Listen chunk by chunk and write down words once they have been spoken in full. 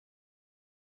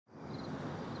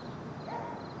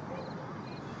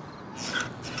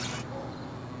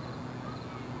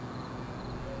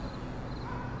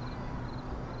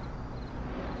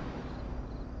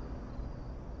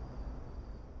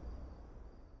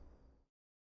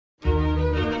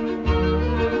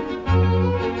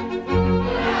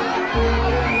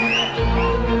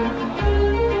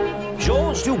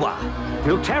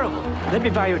You look terrible. Let me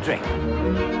buy you a drink.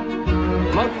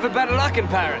 I'm hoping for better luck in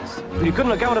Paris. You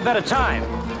couldn't have come at a better time.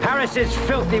 Paris is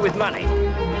filthy with money.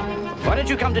 Why don't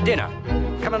you come to dinner?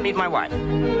 Come and meet my wife.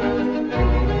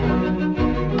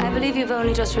 I believe you've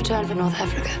only just returned from North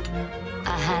Africa.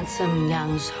 A handsome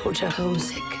young soldier,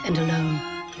 homesick and alone.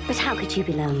 But how could you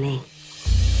be lonely?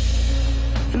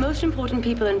 The most important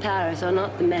people in Paris are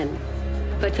not the men,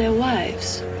 but their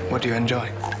wives. What do you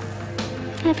enjoy?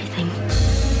 Everything.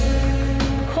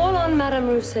 Call on Madame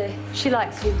Rousset. She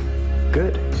likes you.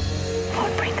 Good.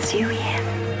 What brings you here?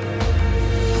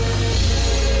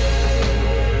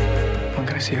 I'm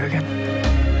gonna see you again. I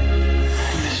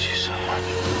miss you so much.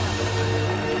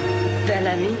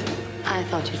 Bel-Ami, I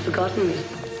thought you'd forgotten me.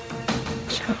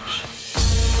 George.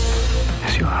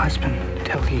 Does your husband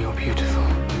tell you you're beautiful?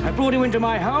 I brought you into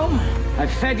my home. I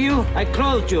fed you. I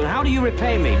clothed you. And how do you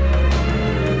repay me?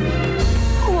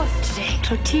 Who was it today?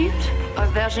 Clotilde or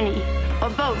Virginie? Or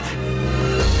both?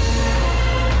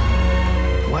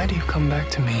 Why do you come back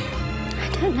to me? I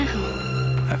don't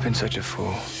know. I've been such a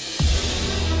fool.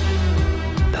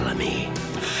 Bel-Ami,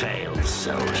 failed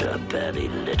soldier, barely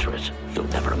literate. You'll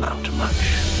never amount to much.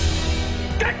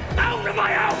 Get out of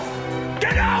my house!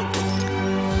 Get out!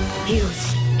 You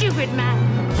stupid man.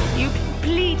 You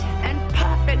complete and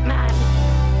perfect man.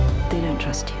 They don't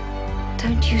trust you.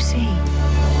 Don't you see?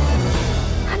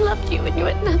 I loved you when you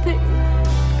had nothing.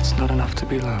 It's not enough to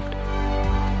be loved.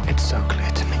 It's so clear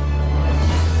to me.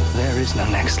 There is no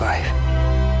next life.